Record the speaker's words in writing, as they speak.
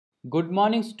Good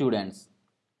morning, students.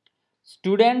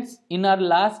 Students, in our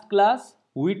last class,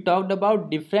 we talked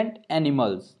about different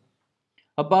animals,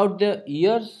 about their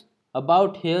ears,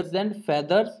 about hairs and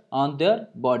feathers on their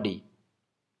body.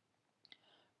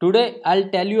 Today, I'll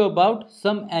tell you about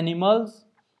some animals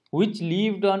which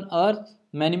lived on earth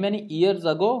many years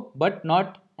ago but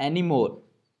not anymore.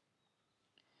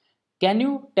 Can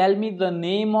you tell me the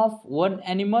name of one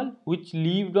animal which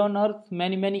lived on earth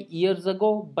many years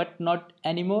ago but not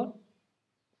anymore?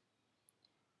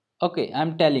 Okay,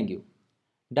 I'm telling you.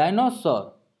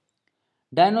 Dinosaur.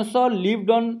 Dinosaur lived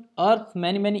on earth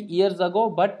many years ago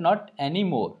but not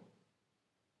anymore.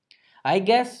 I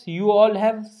guess you all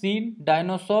have seen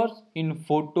dinosaurs in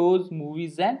photos,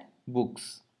 movies and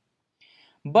books.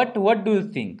 But what do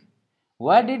you think?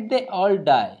 Why did they all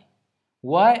die?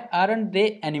 Why aren't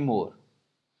they anymore?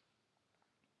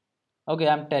 Okay,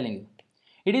 I'm telling you.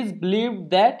 It is believed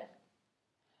that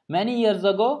many years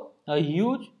ago a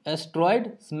huge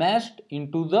asteroid smashed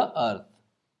into the earth.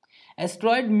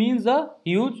 Asteroid means a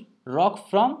huge rock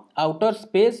from outer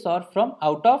space or from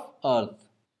out of earth.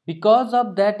 Because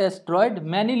of that asteroid,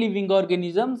 many living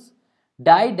organisms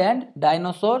died and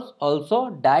dinosaurs also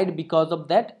died because of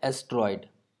that asteroid.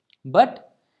 But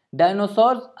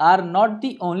dinosaurs are not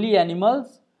the only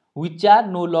animals which are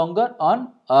no longer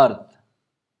on earth.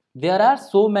 There are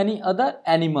so many other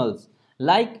animals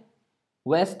like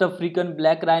West African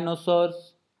black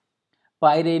rhinoceros,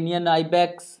 Pyrenean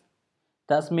ibex,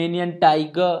 Tasmanian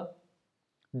tiger,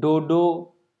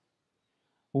 dodo,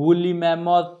 woolly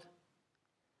mammoth,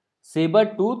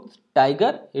 saber-toothed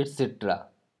tiger, etc.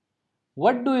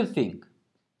 What do you think?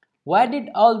 Why did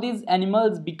all these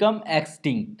animals become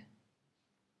extinct?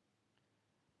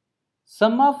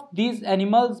 Some of these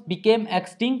animals became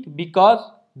extinct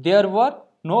because there were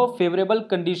no favorable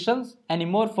conditions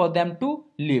anymore for them to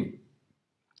live.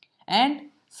 And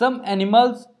some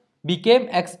animals became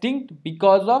extinct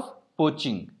because of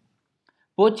poaching.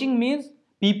 Poaching means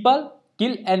people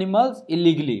kill animals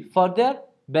illegally for their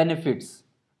benefits.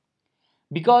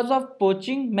 Because of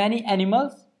poaching, many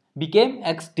animals became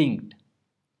extinct.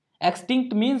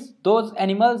 Extinct means those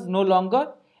animals no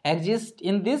longer exist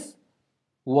in this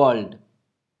world.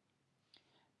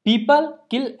 People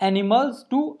kill animals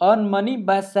to earn money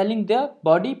by selling their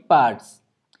body parts.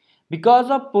 Because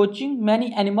of poaching,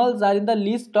 many animals are in the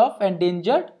list of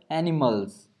endangered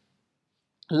animals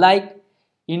like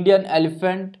Indian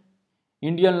elephant,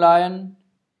 Indian lion,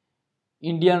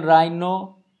 Indian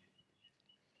rhino,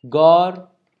 gaur,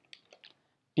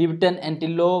 Tibetan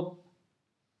antelope,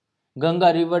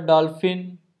 Ganga river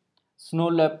dolphin, snow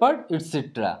leopard,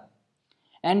 etc.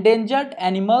 Endangered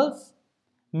animals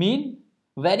mean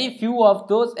very few of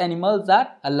those animals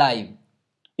are alive.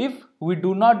 If we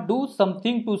do not do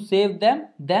something to save them,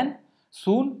 then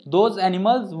soon those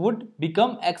animals would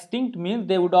become extinct, means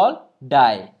they would all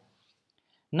die.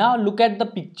 Now look at the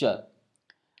picture.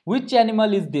 Which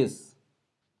animal is this?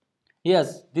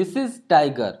 Yes, this is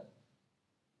tiger.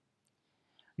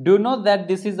 Do you know that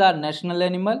this is our national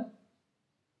animal?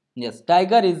 Yes,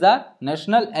 tiger is our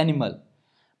national animal.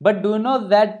 But do you know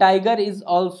that tiger is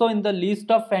also in the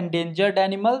list of endangered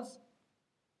animals?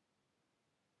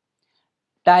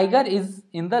 Tiger is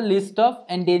in the list of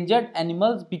endangered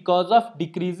animals because of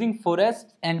decreasing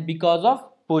forests and because of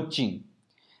poaching.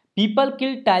 People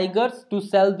kill tigers to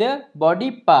sell their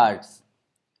body parts.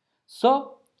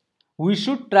 So, we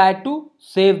should try to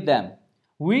save them.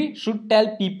 We should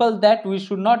tell people that we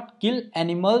should not kill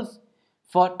animals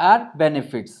for our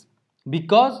benefits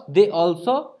because they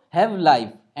also have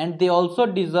life and they also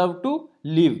deserve to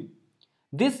live.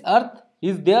 This earth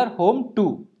is their home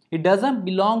too. It doesn't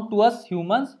belong to us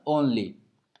humans only.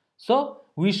 So,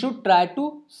 we should try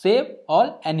to save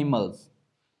all animals.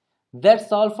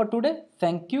 That's all for today.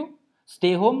 Thank you.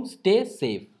 Stay home, stay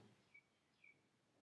safe.